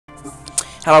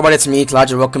Hello everybody, it's me, Cloud,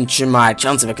 and welcome to my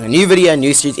channel. So making a new video,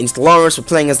 new series in Stellaris. We're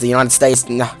playing as the United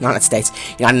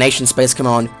Nations Space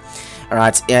Command.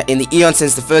 Alright, in the eon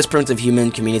since the first primitive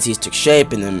human communities took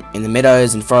shape in the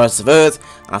meadows and forests of Earth,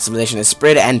 our civilization has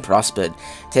spread and prospered.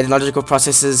 Technological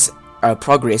progress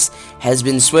has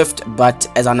been swift, but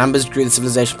as our numbers grew, the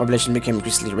civilization population became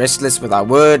increasingly restless. With our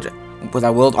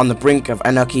world on the brink of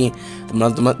anarchy, the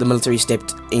military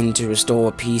stepped in to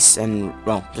restore peace and,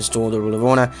 well, restore the rule of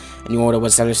honor. A new order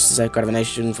was established to safeguard a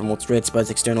nation from all threats, both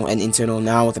external and internal.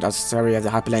 Now, with the necessary of the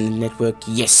hyperland network,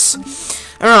 yes.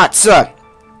 Alright, so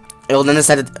you'll notice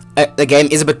that the game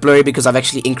is a bit blurry because I've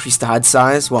actually increased the HUD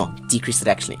size. Well, decreased it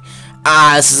actually.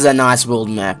 This is a nice world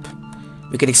map.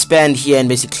 We could expand here and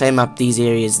basically claim up these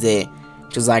areas there,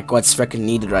 which is like what's freaking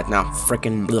needed right now.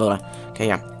 Freaking blah. Okay,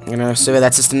 yeah. I'm gonna survey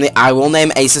that system there. I will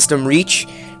name a system Reach,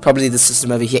 probably the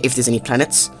system over here if there's any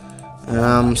planets.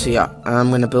 So yeah,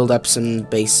 I'm gonna build up some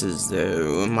bases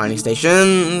though. Mining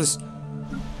stations.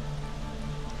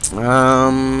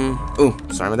 Oh,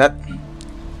 sorry about that.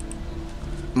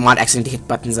 Might accidentally hit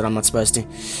buttons that I'm not supposed to.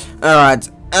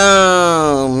 Alright.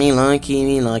 Oh, me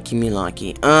likey.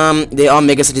 There are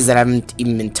megacities that haven't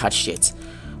even been touched yet.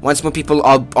 Once more people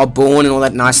are born and all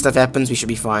that nice stuff happens, we should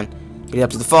be fine. Get it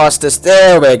up to the fastest.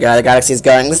 There we go. The galaxy is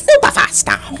going super fast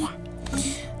now.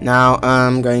 Now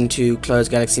I'm going to close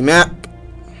galaxy map.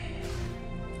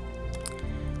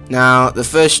 Now the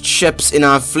first ships in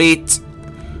our fleet.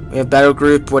 We have battle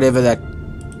group, whatever that.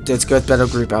 Let's go with battle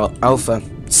group Alpha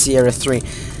Sierra 3.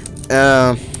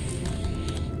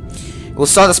 We'll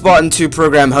start the Spartan 2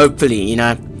 program, hopefully, you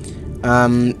know.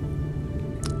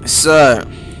 So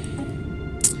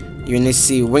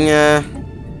UNSC Winger.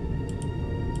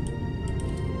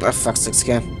 Oh fuck,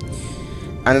 6k.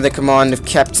 Under the command of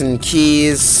Captain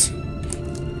Keys,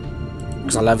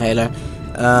 because I love Halo.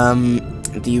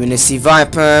 The UNSC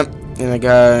Viper. Here we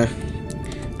go.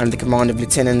 Under the command of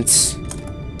Lieutenant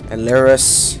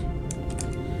Stellaris.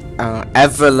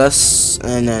 Averouis.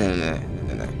 No.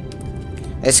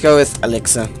 Let's go with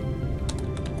Alexa.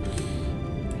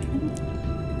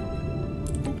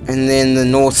 And then the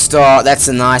North Star. That's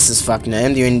the nicest fuck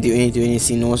name. Do you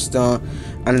see North Star?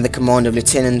 Under the command of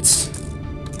Lieutenant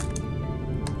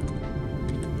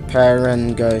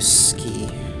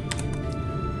Parangoski.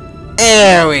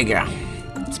 There we go.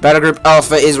 So Battle Group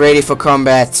Alpha is ready for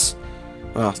combat.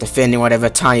 Well, defending whatever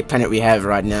tiny planet we have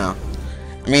right now.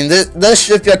 I mean, this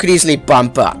shipyard could easily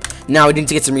bump up. Now we need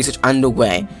to get some research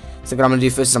underway. So what I'm gonna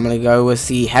do first is I'm gonna go with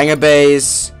the hangar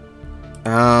bays.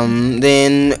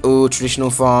 Then traditional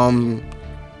farm.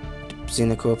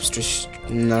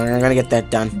 Xenocorps. No, I'm gonna get that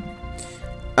done.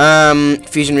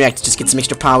 Fusion reactor just gets some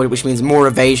extra power, which means more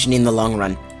evasion in the long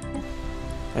run.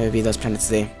 Maybe those planets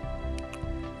there.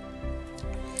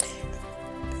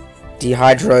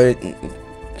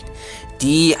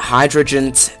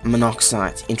 Dihydrogen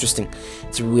monoxide. Interesting.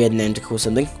 It's a weird name to call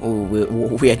something. Or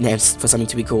weird names for something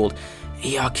to be called.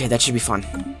 Yeah, okay, that should be fun.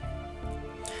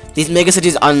 These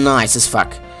megacities are nice as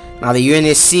fuck. Now the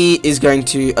UNSC is going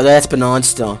to. Oh, that's Bernard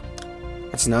Star.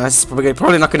 That's nice.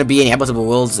 Probably not going to be any habitable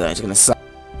worlds though. It's going to suck.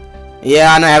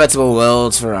 Yeah, no habitable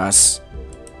worlds for us.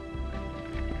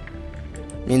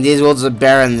 I mean, these worlds are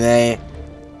barren there.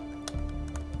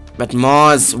 But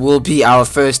Mars will be our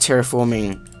first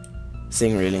terraforming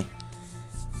thing, really.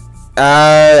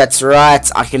 That's right.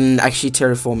 I can actually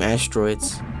terraform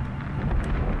asteroids.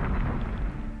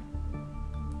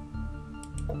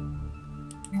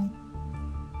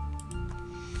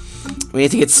 We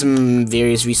need to get some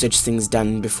various research things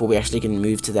done before we actually can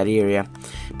move to that area.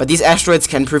 But these asteroids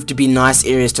can prove to be nice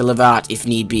areas to live out if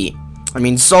need be. I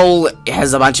mean, Sol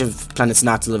has a bunch of planets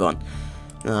not to live on.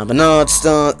 But no, it's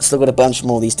still got a bunch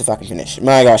more of these to fucking finish.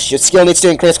 My gosh, your skill needs to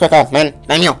increase quicker, man.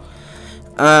 Damn you.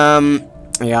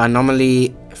 Yeah,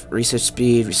 anomaly, research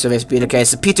speed, survey speed. Okay,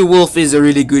 so Peter Wolf is a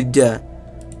really good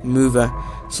mover.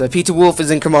 So Peter Wolf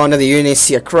is in command of the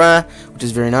UNSC Accra, which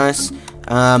is very nice.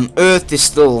 Earth is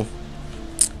still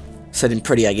sitting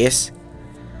pretty, I guess.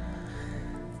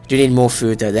 Do need more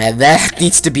food though. That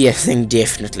needs to be a thing,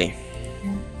 definitely.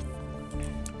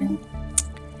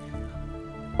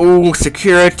 Oh,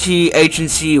 security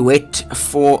agency, wet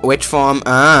farm.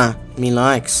 Me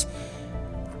likes.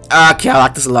 Okay, I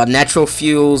like this a lot. Natural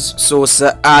fuels,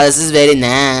 saucer. This is very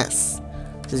nice.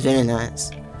 This is very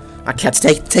nice. My cat's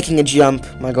taking a jump.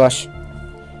 My gosh.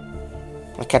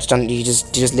 My cat's done. He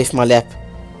just left my lap.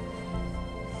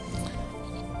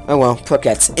 Oh well, poor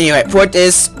cats. Anyway, point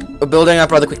is, we're building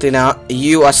up rather quickly now.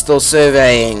 You are still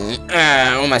surveying.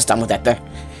 Almost done with that though.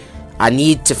 I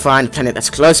need to find a planet that's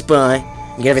close by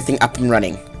and get everything up and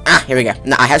running. Here we go.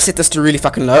 Now I have set this to really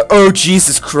fucking low. Oh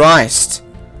Jesus Christ!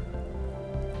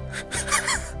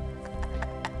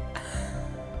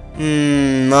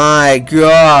 My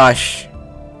gosh.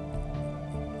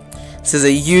 This is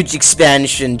a huge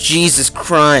expansion. Jesus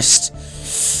Christ.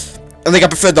 I think I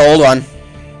prefer the old one.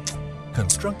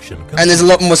 Construction. And there's a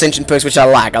lot more ascension perks which I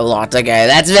like a lot. Okay,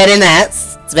 that's very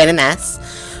nice. It's very nice.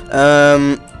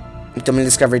 Dominant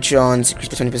discovery chance, increase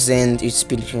by 20%, use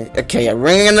speed. Okay, yeah,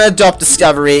 we're gonna adopt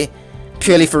discovery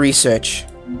purely for research.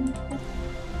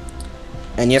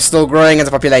 And you're still growing as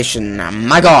a population.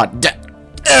 My god.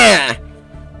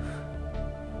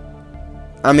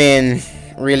 I mean,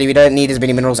 really, we don't need as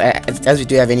many minerals as we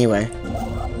do have anyway.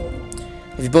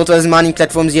 Have you built those mining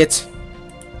platforms yet?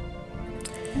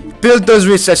 Build those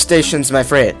research stations, my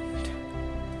friend.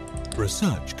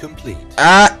 Research complete.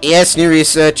 Yes, new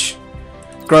research.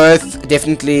 Growth,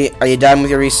 definitely. Are you done with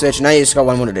your research? Now you just got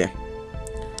one more to do.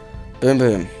 Boom,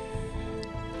 boom.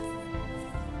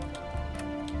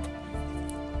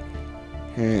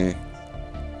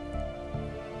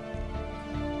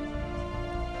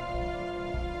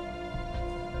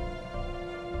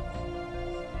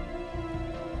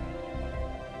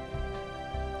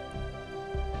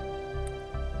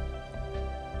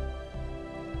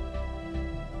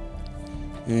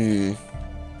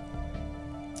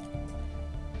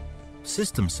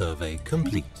 System survey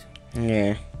complete.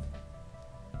 Yeah.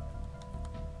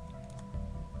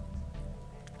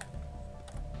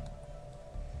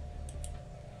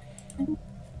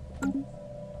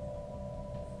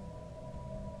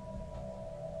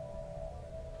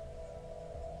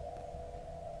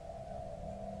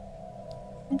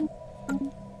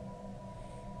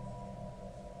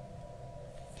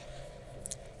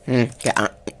 Yeah,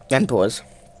 and pause.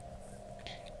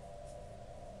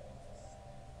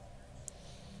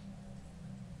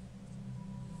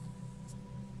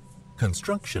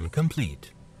 Construction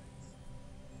complete.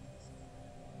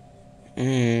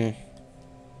 There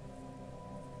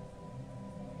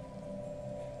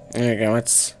we go,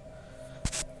 let's...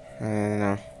 I don't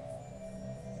know.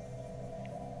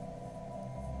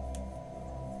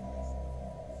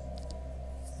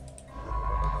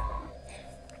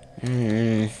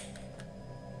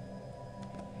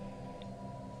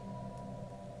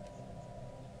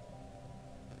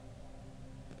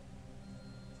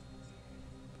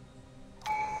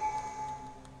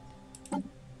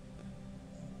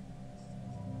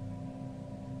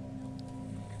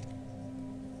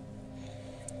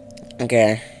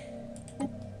 Okay.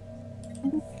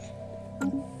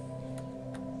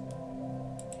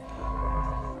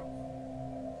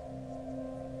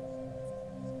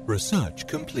 Research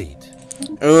complete.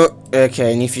 Oh,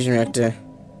 okay, new fusion reactor.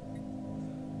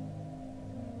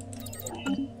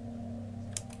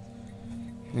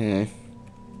 Okay,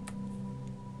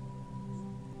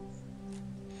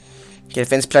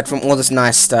 defense platform, all this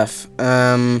nice stuff.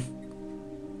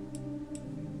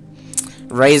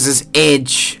 Razor's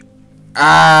Edge.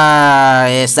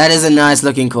 Yes, that is a nice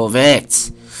looking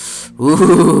Corvette.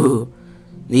 Ooh.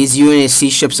 These UNSC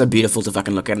ships are beautiful to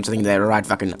fucking look at. I'm thinking they're right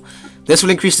fucking. This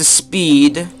will increase the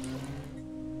speed.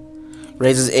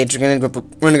 Razor's Edge. We're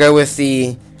gonna go with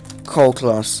the coal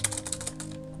class.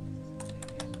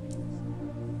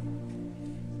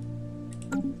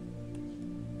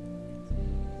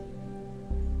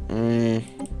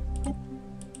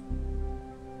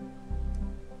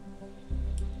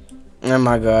 Oh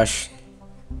my gosh.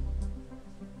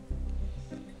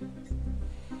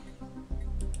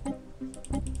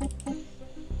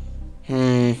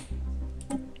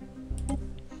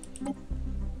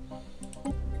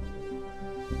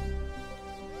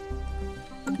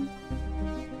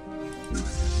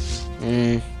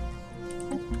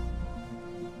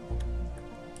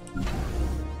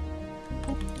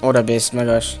 Order base, my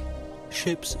gosh.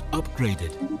 Ships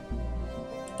upgraded.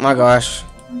 My gosh.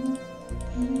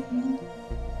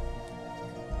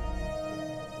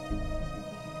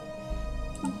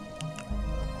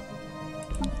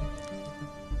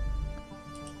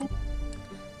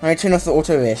 Alright, turn off the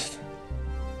auto rest.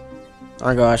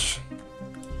 Oh gosh.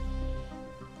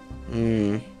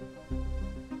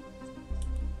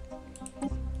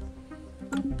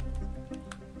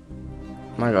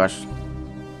 My gosh.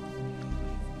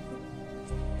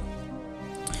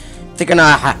 I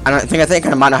think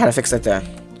I might know how to fix it there,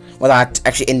 without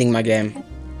actually ending my game.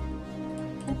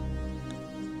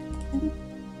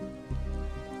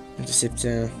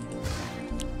 Interceptor.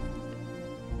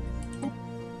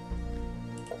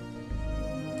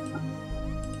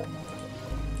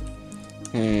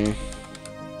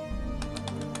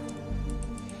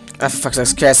 Ah, for fuck's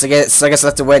sake, okay, so I guess I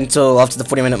have to wait until after the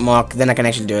 40-minute mark, then I can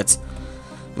actually do it.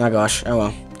 My gosh, oh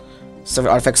well. So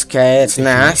artifacts, okay, it's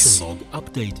nice. Log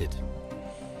updated.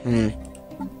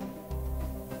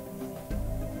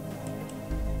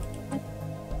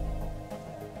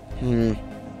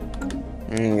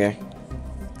 Okay.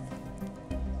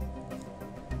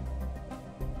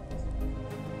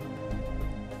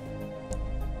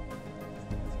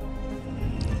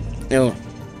 Oh.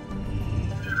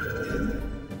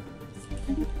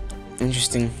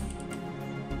 Interesting.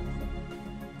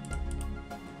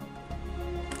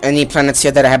 Any planets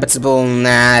here that are habitable?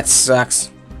 Nah, it sucks.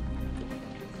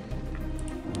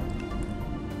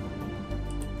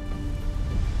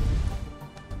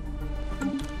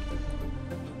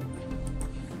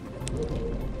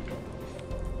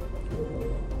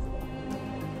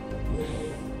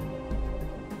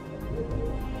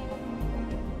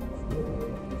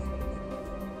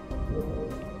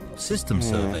 System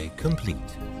survey complete.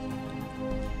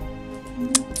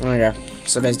 Okay,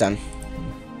 survey's done.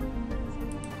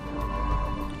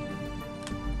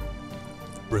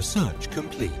 Research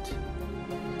complete.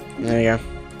 There you go.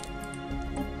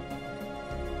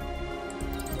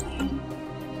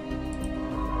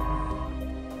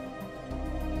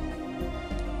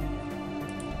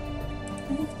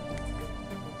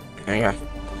 There you go.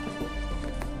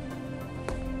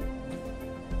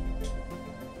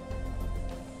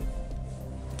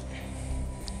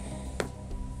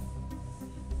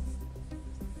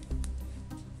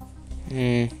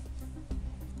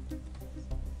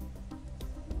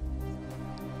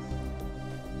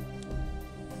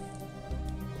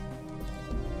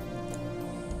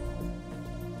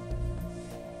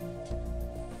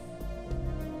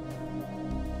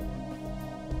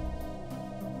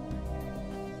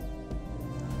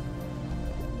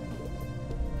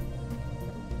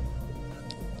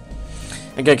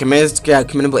 Okay,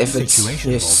 commendable efforts.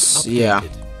 Situation Yes, log yeah.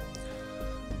 updated.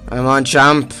 I'm on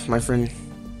jump, my friend.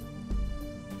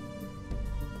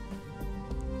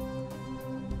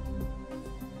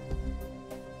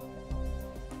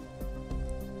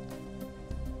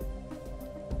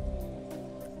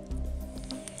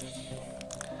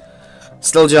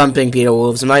 Still jumping, Peter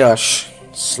Wolves. Oh my gosh.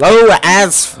 Slow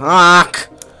as fuck.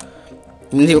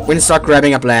 We need to start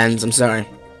grabbing up lands. I'm sorry.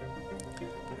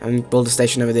 And build a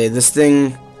station over there. This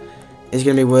thing is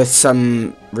going to be worth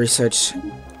some research.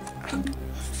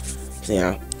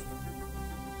 Yeah.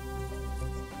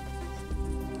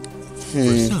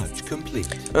 Research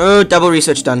complete. Oh, double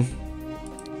research done.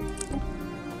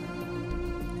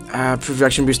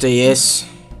 Production booster, yes.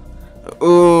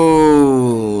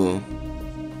 Ooh.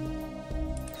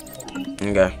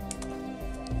 Okay.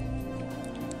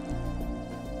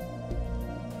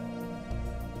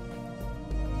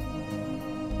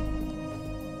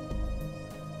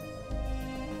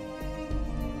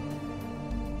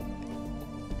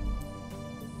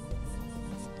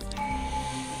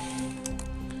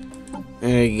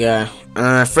 There you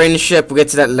go. Friendship, we'll get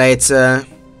to that later.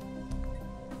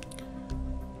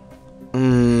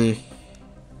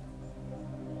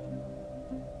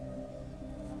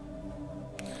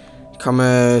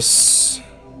 Commerce.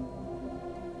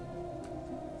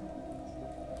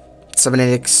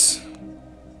 Cybernetics.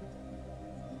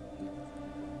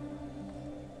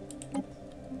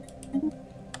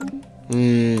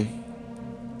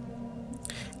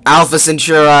 Alpha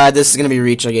Centauri, this is gonna be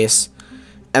Reach, I guess.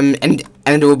 And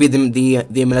it will be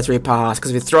the military powers,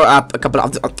 because if we throw up a couple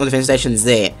of the defense stations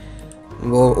there,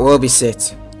 we'll be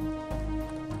set.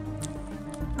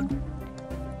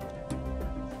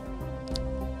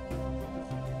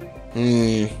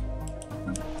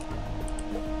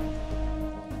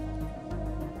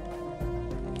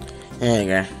 There you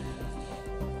go.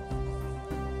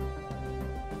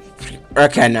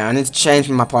 Okay, now I need to change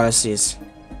my policies.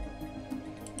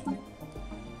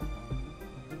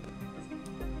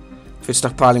 Food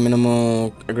stockpiling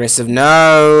minimal, aggressive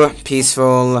no,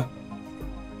 peaceful.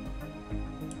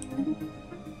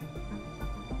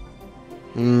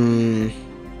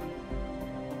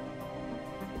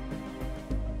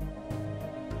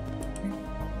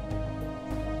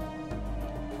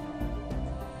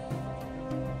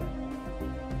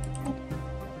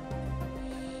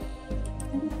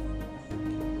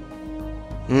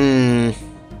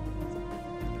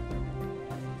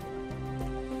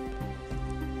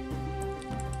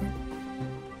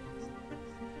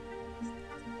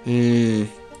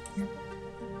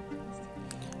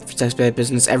 Taxpayer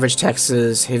business, average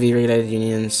taxes, heavy regulated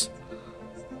unions.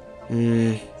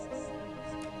 There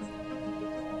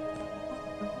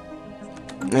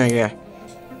you go.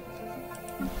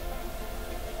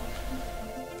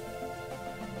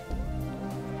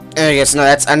 There you go. So no,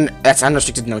 that's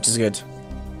unrestricted note is good.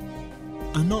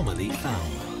 Anomaly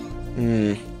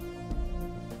found.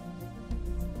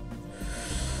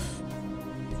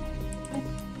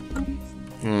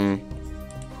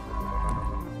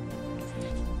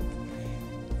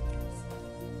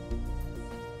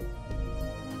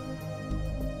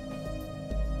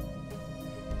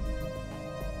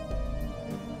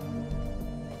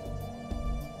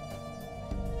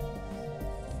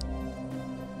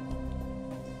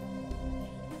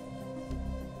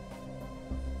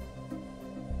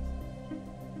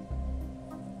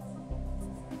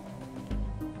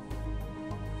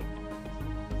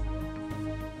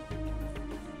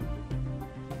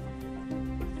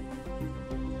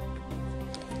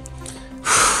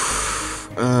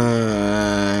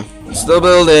 Still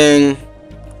building.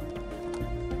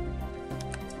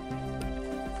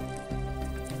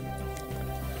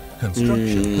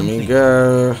 Construction Let me complete.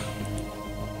 go.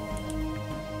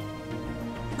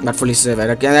 Not fully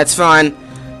surveyed. Okay, that's fine.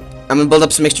 I'm gonna build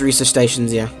up some extra research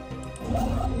stations here.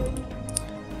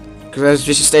 Because those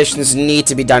research stations need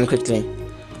to be done quickly.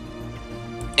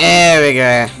 There we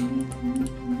go.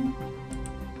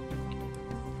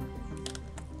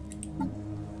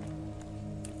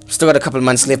 Still got a couple of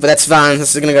months left, but that's fine.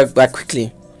 This is gonna go back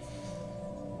quickly.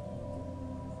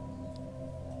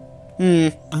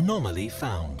 Anomaly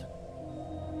found.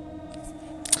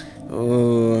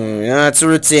 Oh, yeah, it's a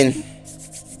routine.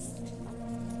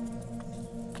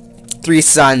 3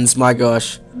 suns, my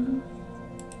gosh.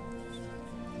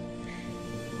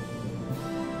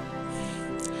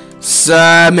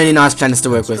 So many nice planets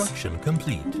to work with. Construction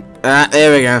complete.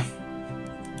 There we go.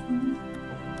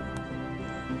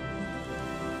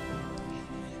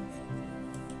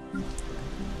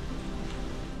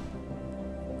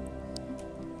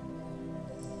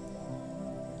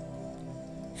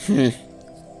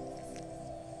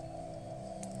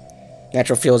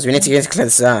 Natural fuels. We need to clear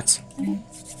this out.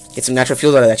 Get some natural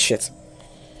fuels out of that shit.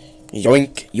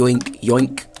 Yoink, yoink,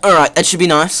 yoink. Alright, that should be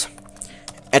nice.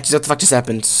 Actually, what the fuck just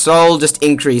happened? Soul just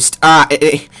increased.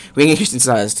 We increased in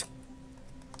size.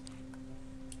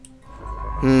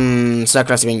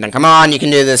 Circular being done. Come on, you can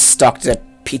do this, Dr.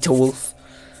 Peter Wolf.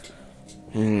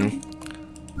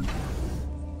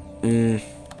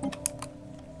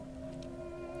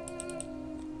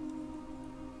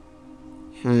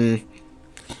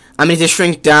 I need to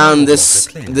shrink down this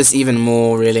even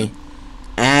more, really.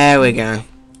 There we go.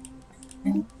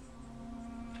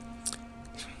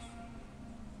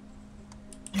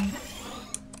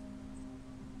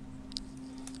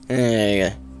 There you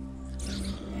go.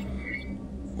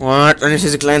 What? And it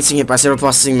is glancing it by several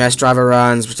processing mass driver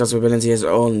runs, which has ability is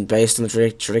all based on the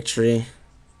trajectory.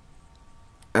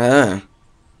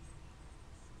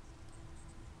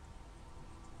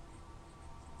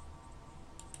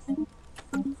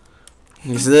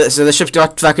 So the ship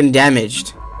got fucking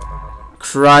damaged.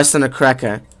 Christ on a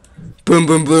cracker. Boom,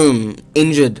 boom, boom.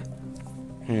 Injured.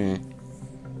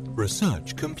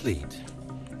 Research complete.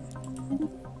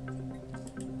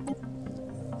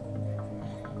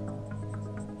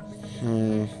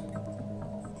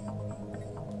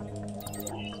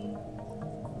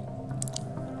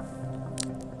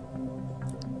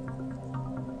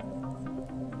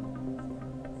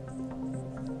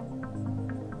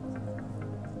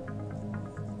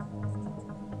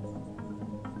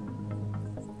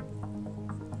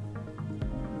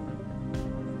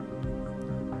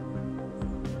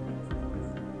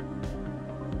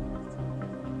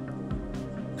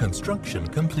 Construction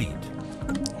complete.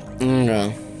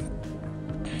 No.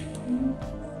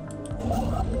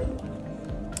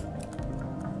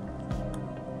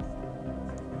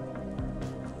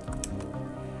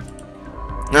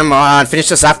 Come on, finish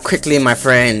this up quickly, my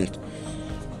friend.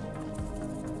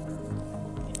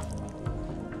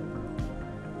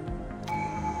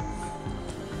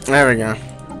 There we go.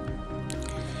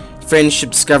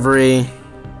 Friendship discovery.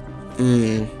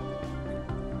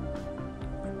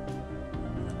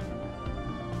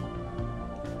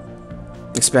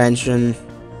 Expansion.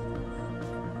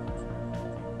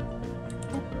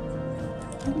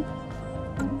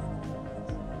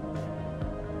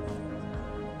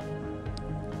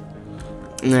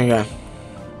 There you go.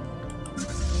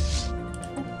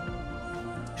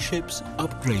 Ships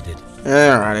upgraded.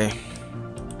 Alrighty.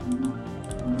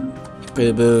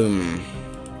 Boom, boom.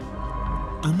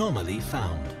 Anomaly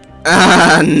found.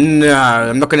 No,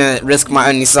 I'm not gonna risk my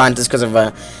only scientist because of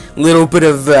a little bit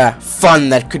of fun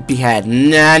that could be had.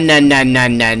 No, no, no, no,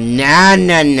 no, no,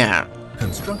 no, no.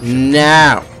 Construction.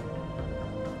 No.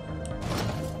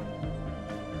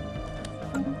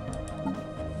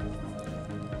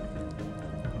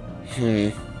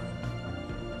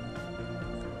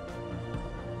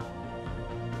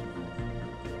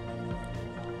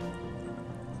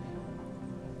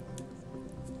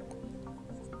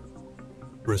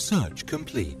 Research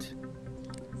complete.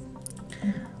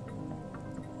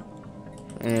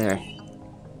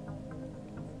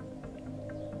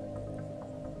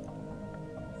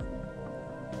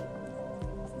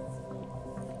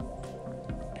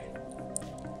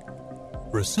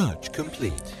 Research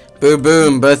complete. Boom,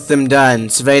 boom, both them done.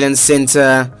 Surveillance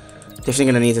center. Definitely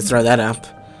gonna need to throw that up.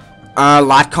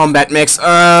 Light combat mix.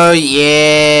 Oh,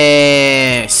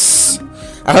 yes.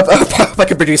 I hope I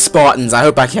can produce Spartans. I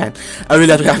hope I can. I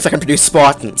really hope I can produce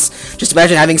Spartans. Just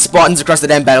imagine having Spartans across the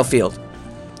damn battlefield.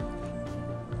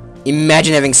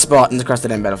 Imagine having Spartans across the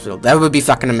damn battlefield. That would be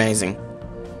fucking amazing.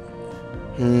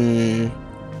 Hmm.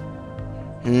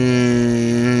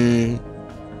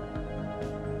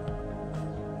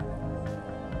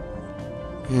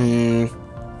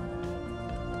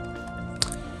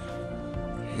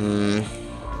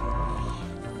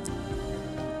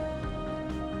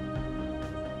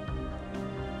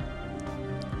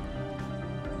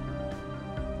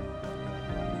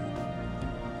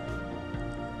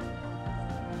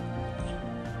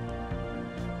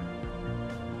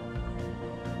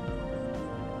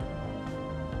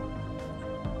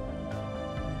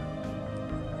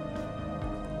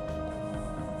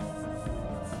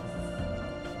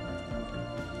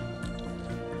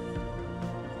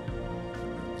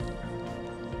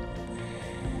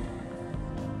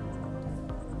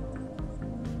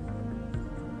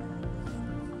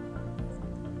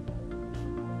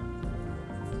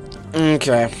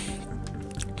 Okay.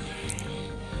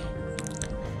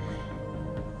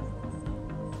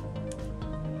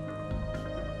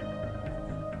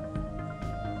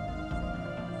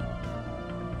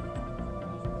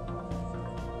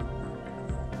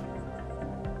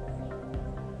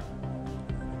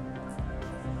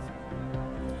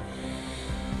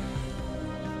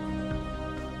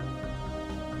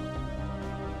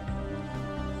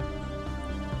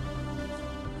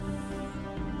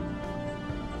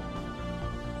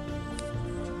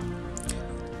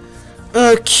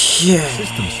 Okay.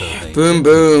 System survey. Boom,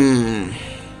 boom.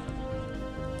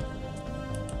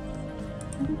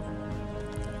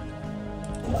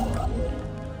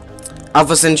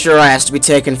 Alpha Centauri has to be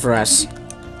taken for us.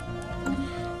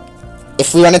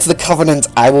 If we run into the Covenant,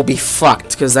 I will be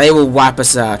fucked, because they will wipe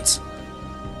us out.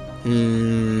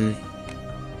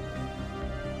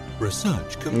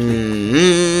 Research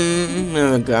complete.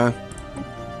 There we go.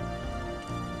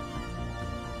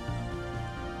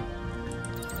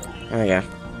 Oh yeah.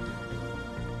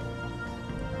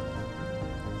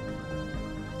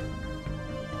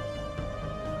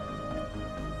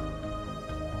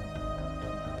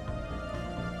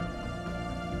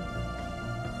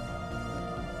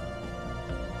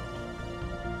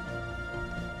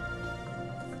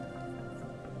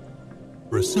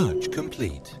 Research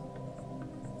complete.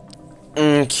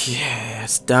 Okay,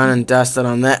 it's done and dusted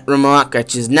on that remark,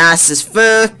 which is nice as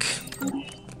fuck.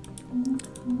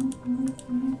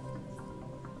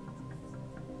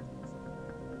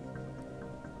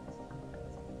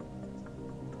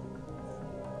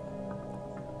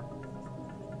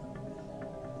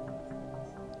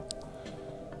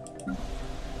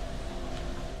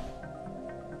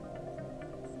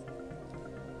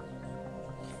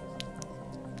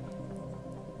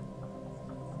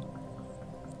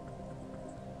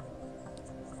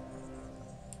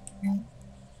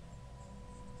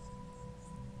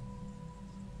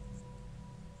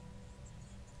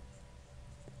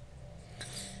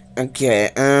 Okay,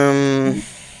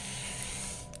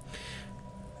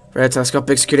 Red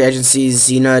Telescopic Security Agencies,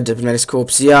 Xena, Diplomatic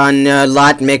Corps, yeah, no,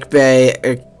 Light Mech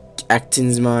Bay,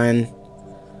 Acton's Mine.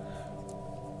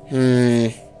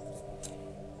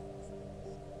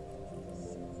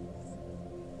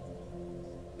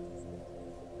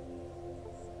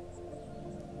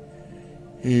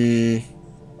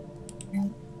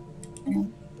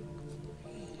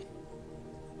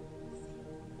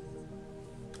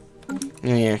 Oh,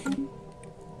 yeah.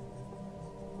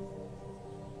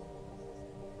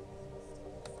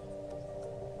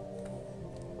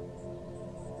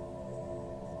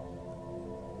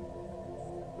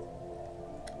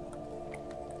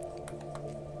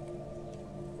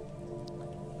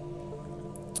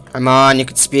 Come on, you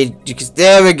can speed. You can.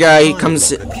 There we go. Here comes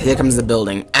the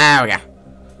building. Ah, we go.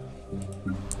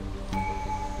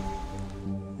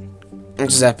 What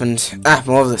just happened? Ah,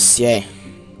 more of this. Yay.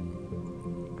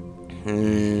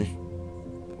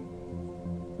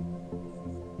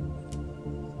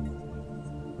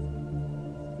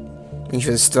 Reach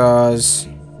for the stars.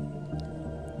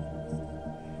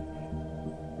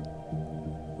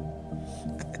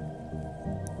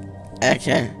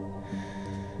 Okay.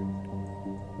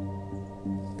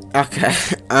 Okay.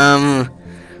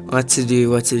 What to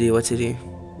do?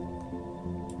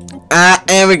 Ah,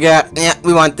 there we go. Yeah,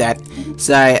 we want that.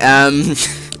 Sorry.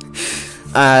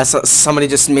 So somebody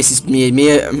just messaged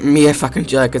me a fucking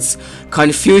joke. It's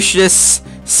Confucius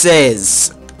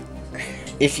says,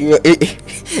 if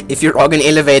you're wrong in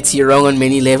elevator, you're wrong on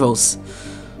many levels.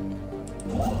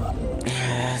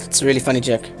 It's a really funny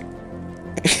joke.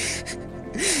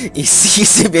 You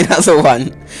see another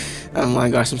one. Oh my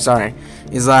gosh, I'm sorry.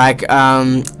 He's like,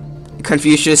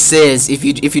 Confucius says, if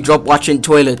you drop watch in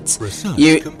toilets,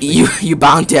 you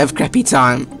bound to have crappy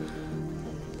time.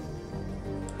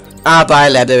 Ah, bye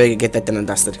lab. There we go. Get that done and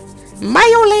dusted.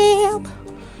 Bio lab.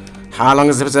 How long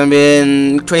has this episode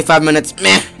been? 25 minutes.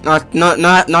 Meh. Not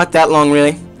that long,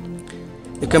 really.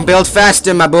 You can build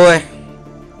faster, my boy.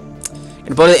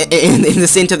 And put it in the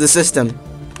center of the system.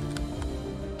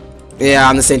 Yeah,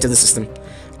 I'm the center of the system.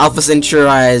 Alpha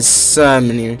Centauri is so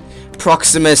many.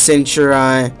 Proxima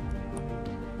Centauri.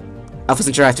 Alpha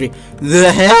Centauri 3.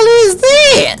 The hell is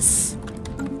this?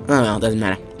 Oh well, doesn't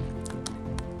matter.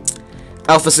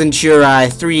 Alpha Centauri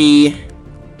 3.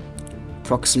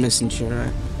 Proxima Centauri.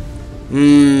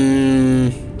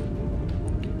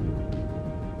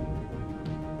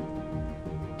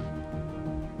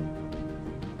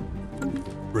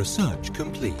 Research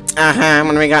complete.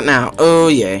 What do we got now? Oh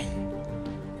yeah.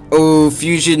 Oh,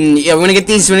 fusion. Yeah, we're gonna get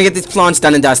these plants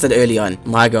done and dusted early on.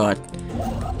 My god.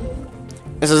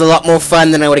 This was a lot more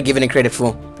fun than I would have given it credit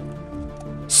for.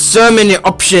 So many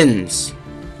options.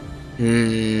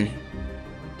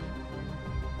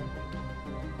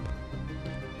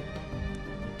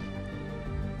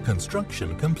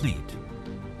 Construction complete.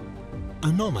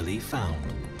 Anomaly found.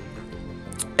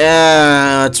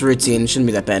 It's routine. Shouldn't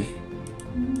be that bad.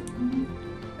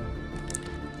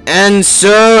 And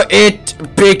so it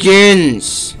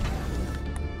begins.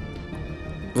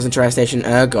 Wasn't try station.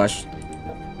 Oh gosh.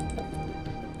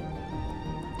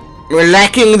 We're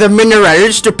lacking the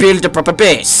minerals to build a proper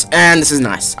base, and this is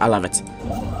nice. I love it.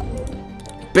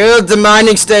 Build the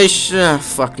mining station. Oh,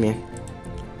 fuck me.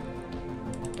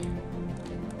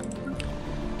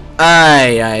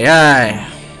 Aye.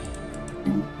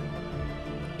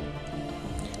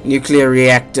 Nuclear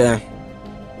reactor.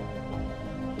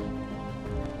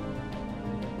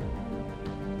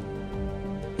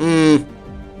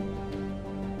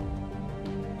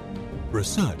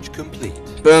 Research complete.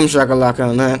 Boom shakalaka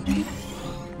on that.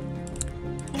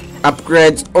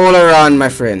 Upgrades all around, my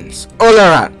friends. All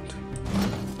around.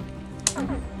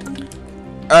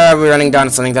 We're running down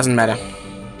to something, doesn't matter.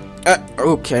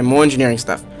 Okay, more engineering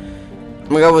stuff. I'm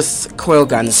gonna go with coil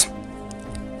guns.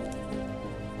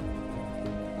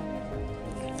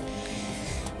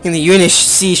 In the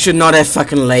UNSC should not have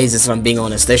fucking lasers, if I'm being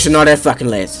honest. They should not have fucking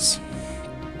lasers.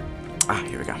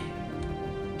 Here we go.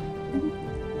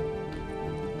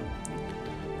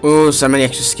 Ooh, so many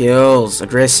extra skills.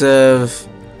 Aggressive.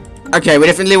 Okay, we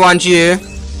definitely want you.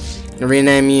 I'll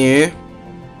rename you.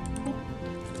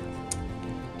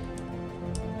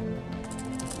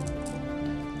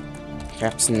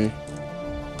 Captain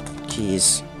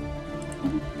Keys.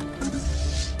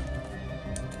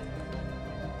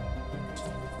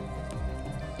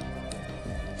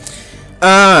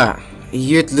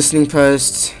 Youth listening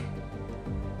post.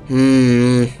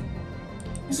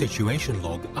 Situation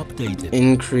log updated.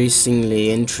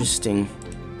 Increasingly interesting.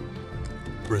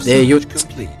 Research There you.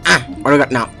 complete. What do I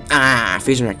got now?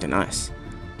 Fusion reactor, nice.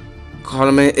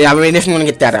 Colony. Yeah, we definitely want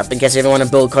to get that up in case we ever want to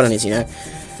build colonies, you know.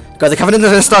 Because the Covenant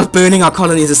doesn't start burning our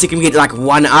colonies the second we get like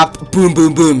one up. Boom,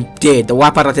 boom, boom, dead. The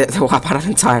wipe out the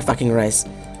entire fucking race.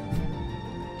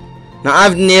 Now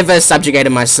I've never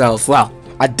subjugated myself. Well,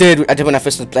 I did when I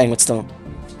first was playing with Storm.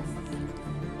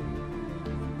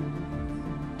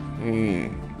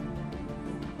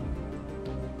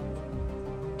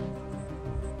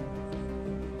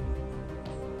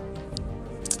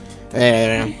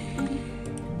 There.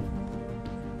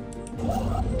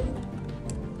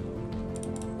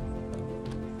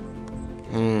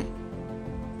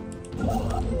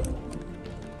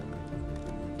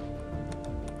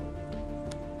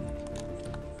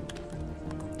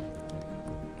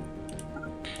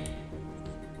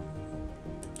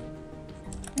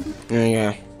 There you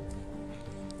go.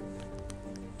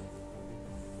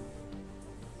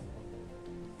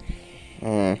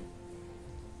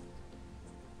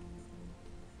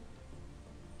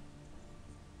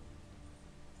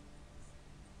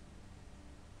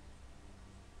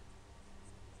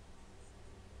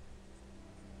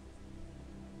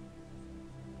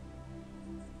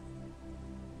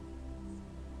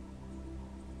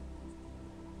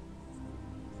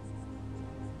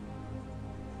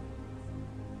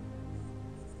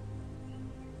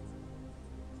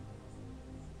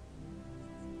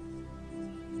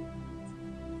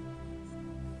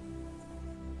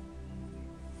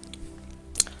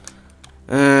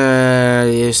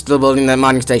 You're still building that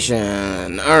mining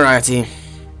station. Alrighty.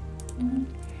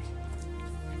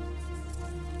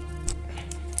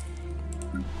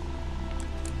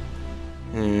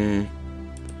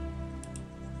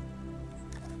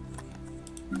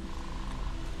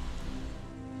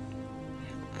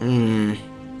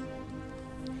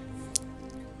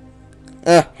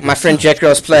 My friend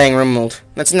Jetgirl's playing Rimworld.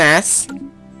 That's nice.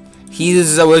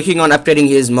 He's working on upgrading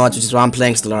his mods, which is why I'm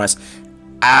playing Stellaris.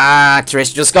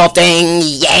 Terrestrial sculpting,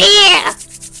 yeah!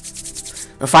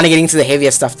 We're finally getting to the heavier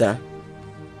stuff though.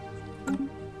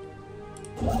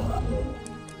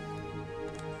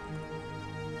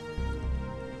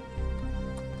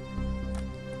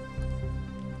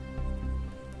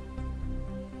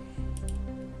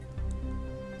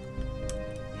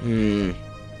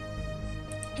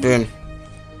 Boom.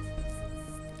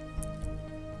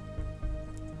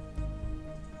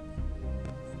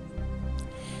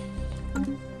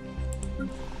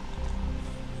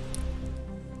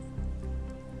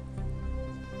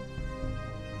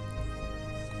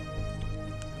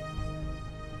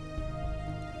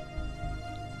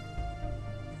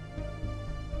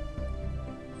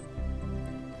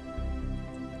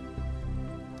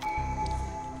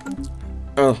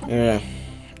 Oh, yeah.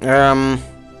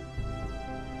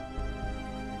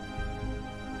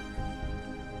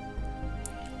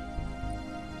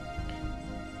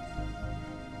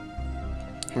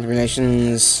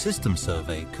 Combinations. System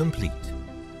survey complete.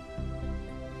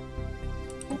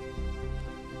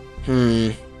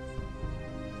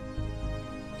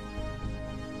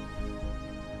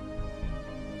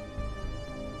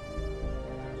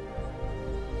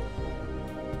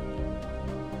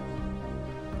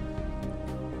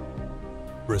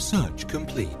 Research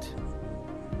complete.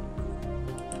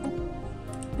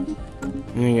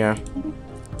 There you go.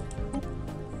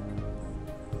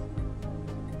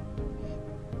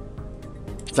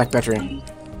 Black battery.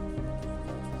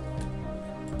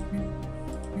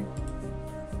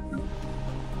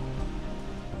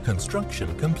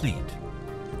 Construction complete.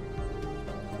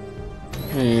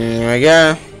 There we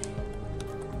go.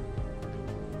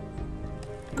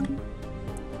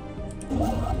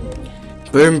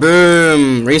 Boom,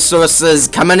 boom. Resources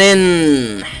coming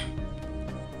in.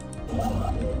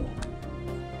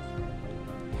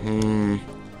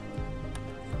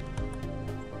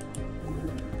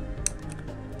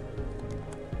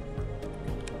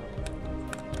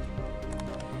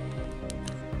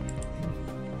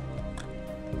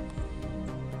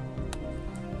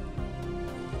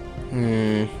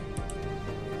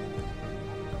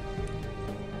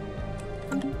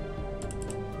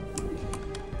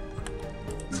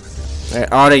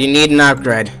 Alright, you need an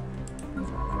upgrade.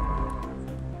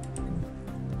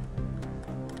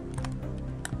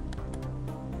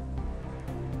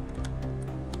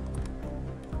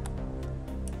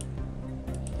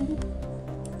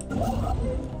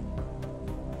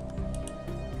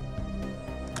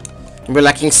 We're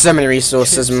lacking so many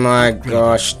resources, my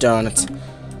gosh, darn it.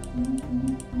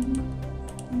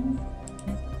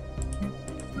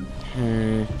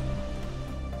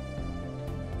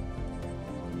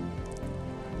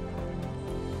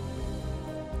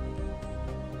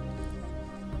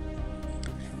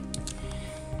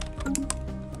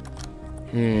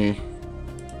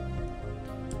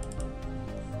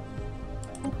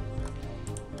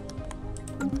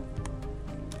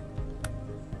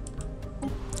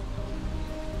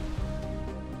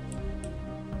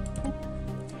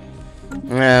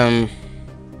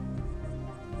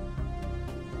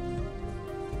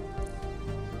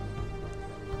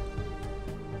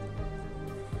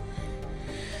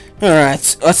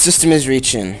 Alright, what system is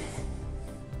reaching?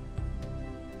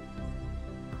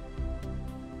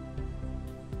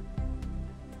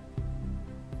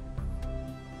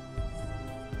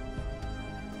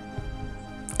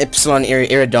 Epsilon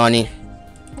Iridani.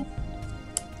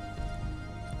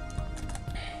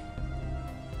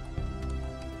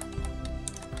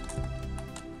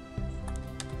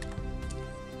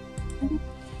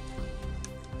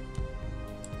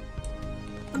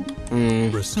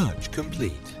 Research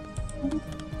complete.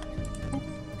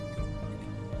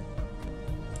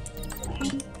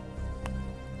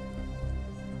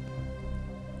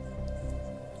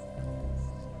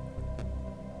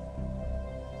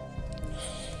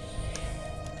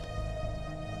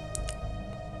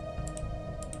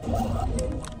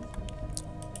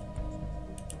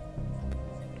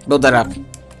 Build that up.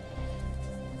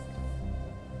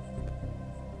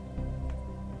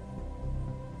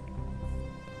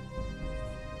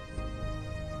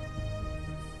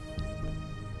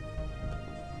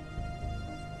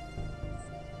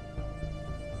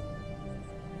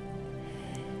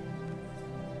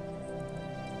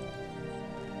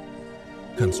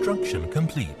 Construction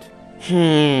complete.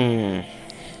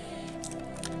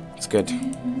 It's good.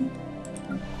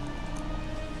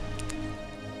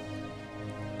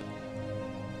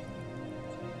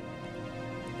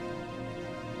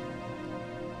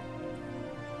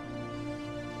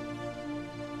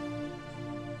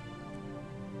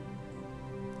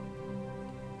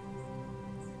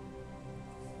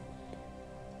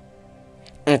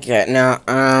 Okay, now,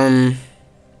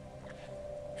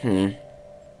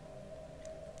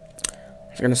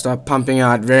 It's gonna start pumping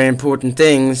out very important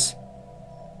things.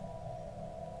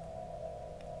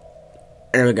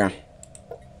 There we go.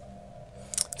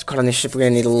 Let's cut on this ship. We're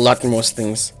gonna need a lot more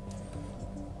things.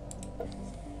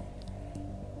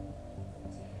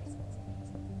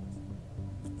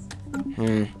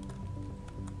 Oh.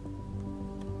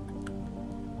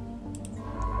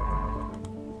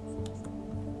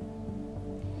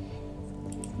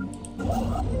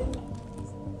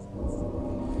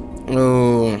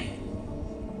 Oh.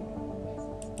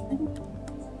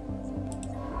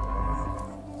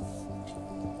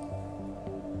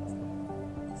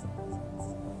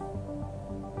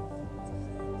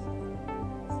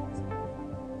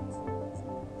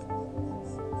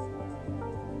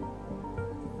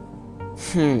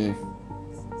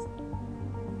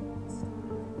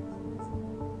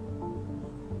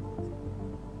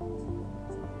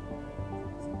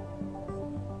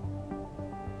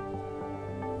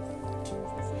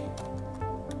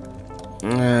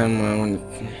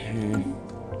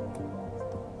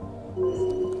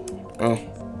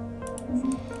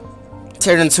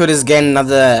 Terrence Hood is getting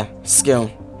another skill.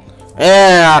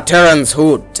 Yeah, Terrence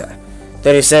Hood.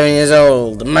 37 years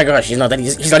old. My gosh, he's not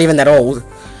even that old.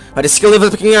 But his skill level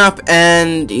is picking up,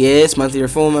 and yes, monthly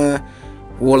reformer,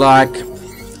 warlock.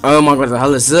 Oh my god, what the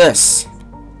hell is this?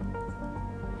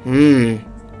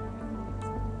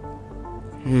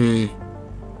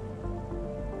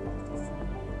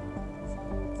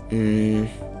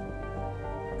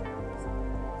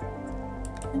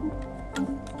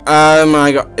 Oh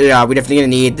my god, yeah, we're definitely gonna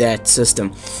need that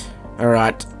system.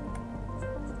 Alright.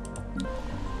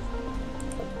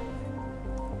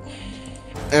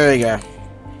 There we go.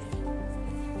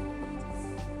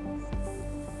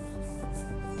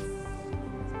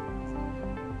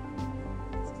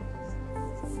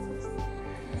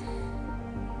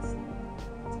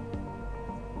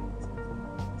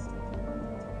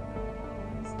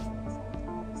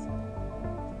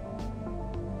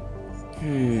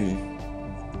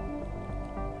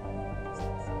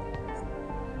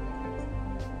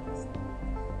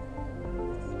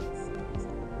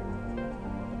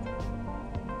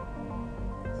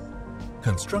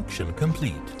 Construction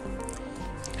complete.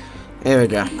 There we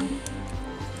go.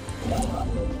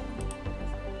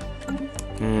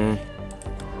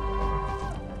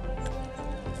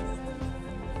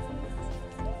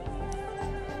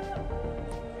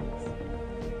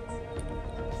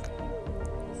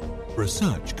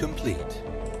 Research complete.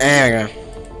 There we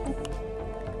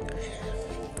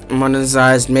go.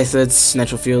 Modernized methods,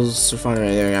 natural fuels, refinery.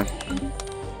 There we go.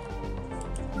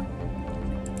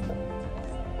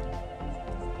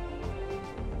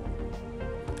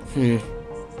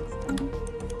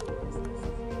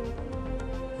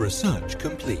 Research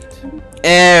complete.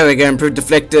 There we go. Improved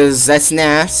deflectors. That's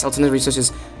nice. Alternate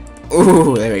resources.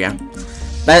 Ooh, there we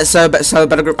go. So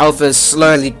Battle Group Alpha is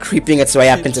slowly creeping its way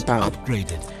up into power.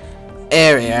 Upgraded.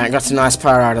 There we go. I got some nice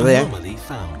power out of there. Anomaly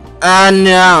found.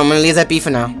 No, I'm gonna leave that be for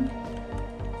now.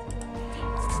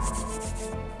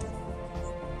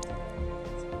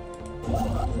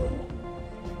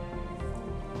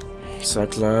 So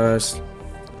close.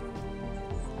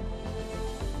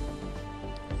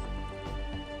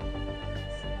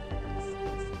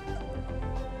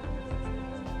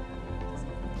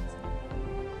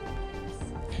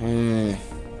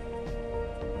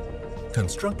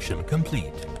 Construction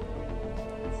complete.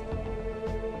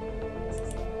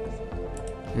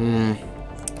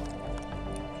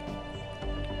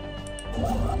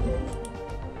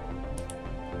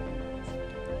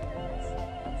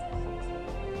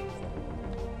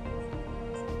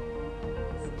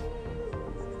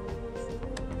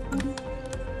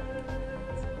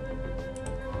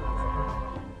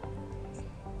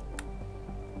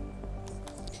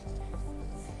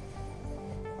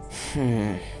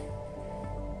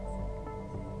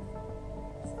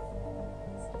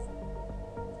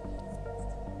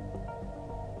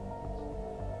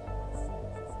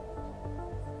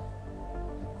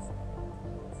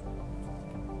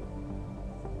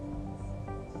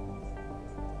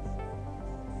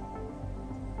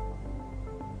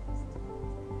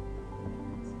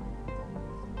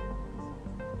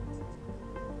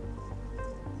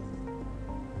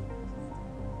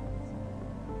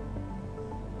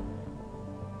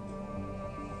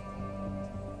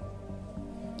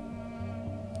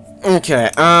 Okay,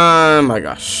 oh my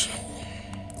gosh.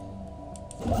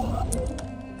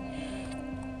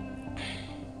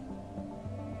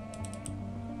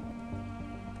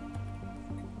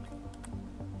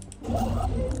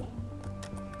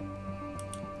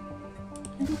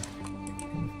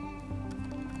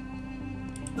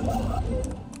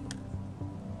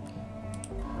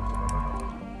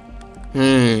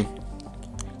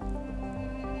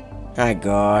 My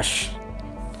gosh.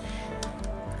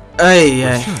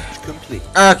 Hey, Research complete.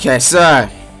 okay, so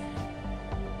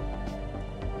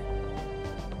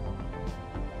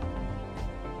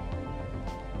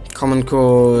common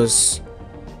cause.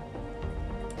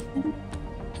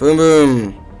 Boom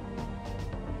boom.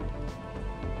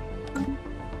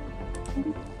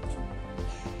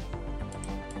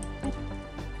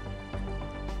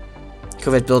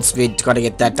 Covet build speed, gotta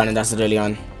get that done and dusted early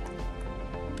on.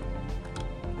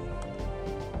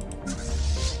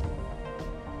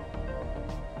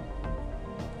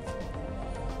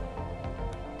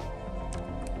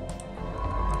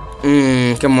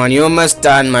 Come on, you're almost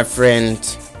done, my friend.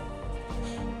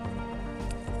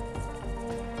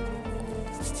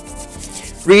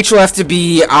 Reach will have to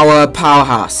be our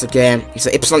powerhouse, okay?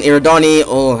 So Epsilon Iridani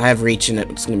will have Reach in it,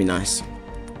 which is gonna be nice.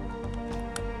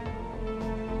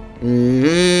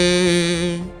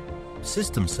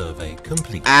 System survey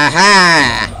complete.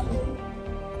 Aha!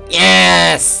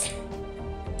 Yes!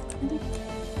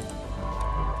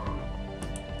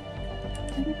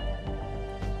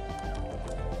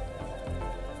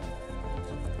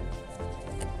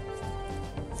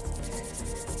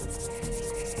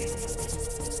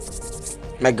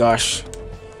 My gosh.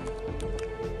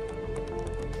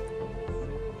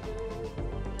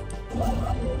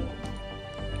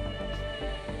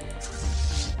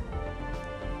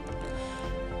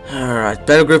 Alright,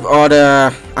 battle group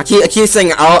order. I keep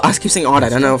saying order. I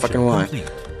don't know fucking why.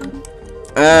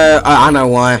 I know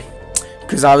why.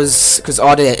 Because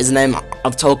order is the name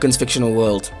of Tolkien's fictional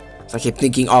world. So I keep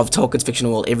thinking of Tolkien's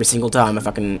fictional world every single time if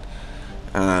I can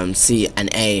see an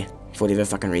A for whatever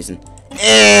fucking reason.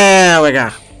 There we go.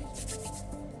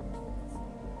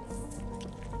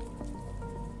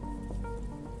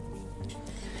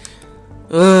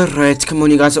 Alright, come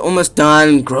on, you guys are almost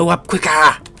done. Grow up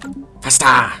quicker.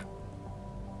 Faster.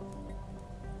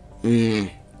 The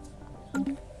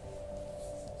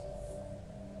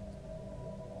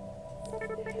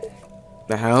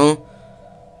hell?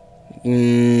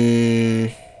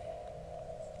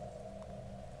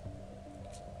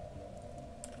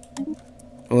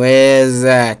 Where's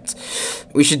that?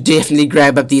 We should definitely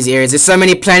grab up these areas. There's so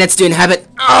many planets to inhabit.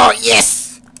 Oh,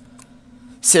 yes!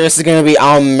 Sirius is going to be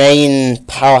our main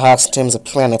powerhouse in terms of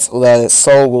planets, although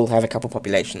Sol will have a couple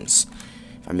populations,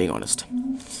 if I'm being honest.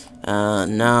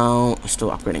 Now, we're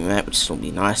still upgrading that, which will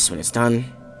be nice when it's done.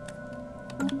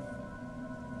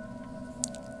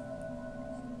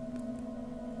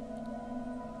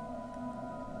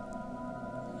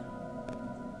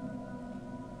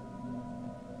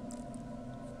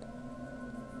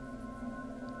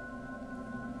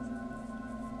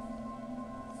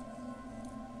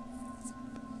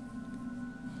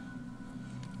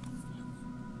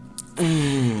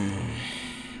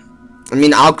 I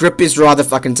mean, our grip is rather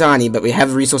fucking tiny, but we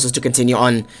have resources to continue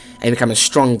on and become a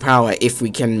strong power if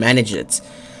we can manage it.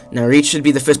 Now, Reach should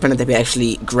be the first planet that we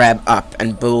actually grab up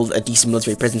and build a decent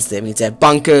military presence there. We need to have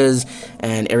bunkers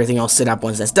and everything else set up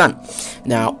once that's done.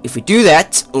 Now, if we do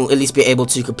that, we'll at least be able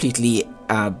to completely,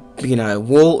 you know,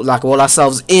 wall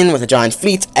ourselves in with a giant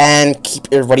fleet and keep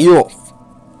everybody off.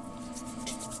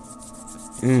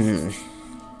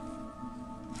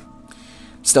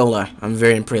 Still though, I'm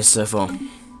very impressed so far.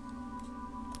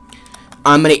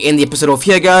 I'm going to end the episode off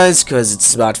here, guys, because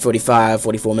it's about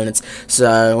 44 minutes.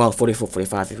 So, well, 44,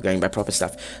 45 if we're going by proper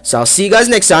stuff. So, I'll see you guys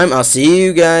next time. I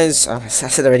said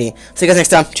already. See you guys next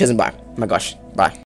time. Cheers and bye. Oh my gosh. Bye.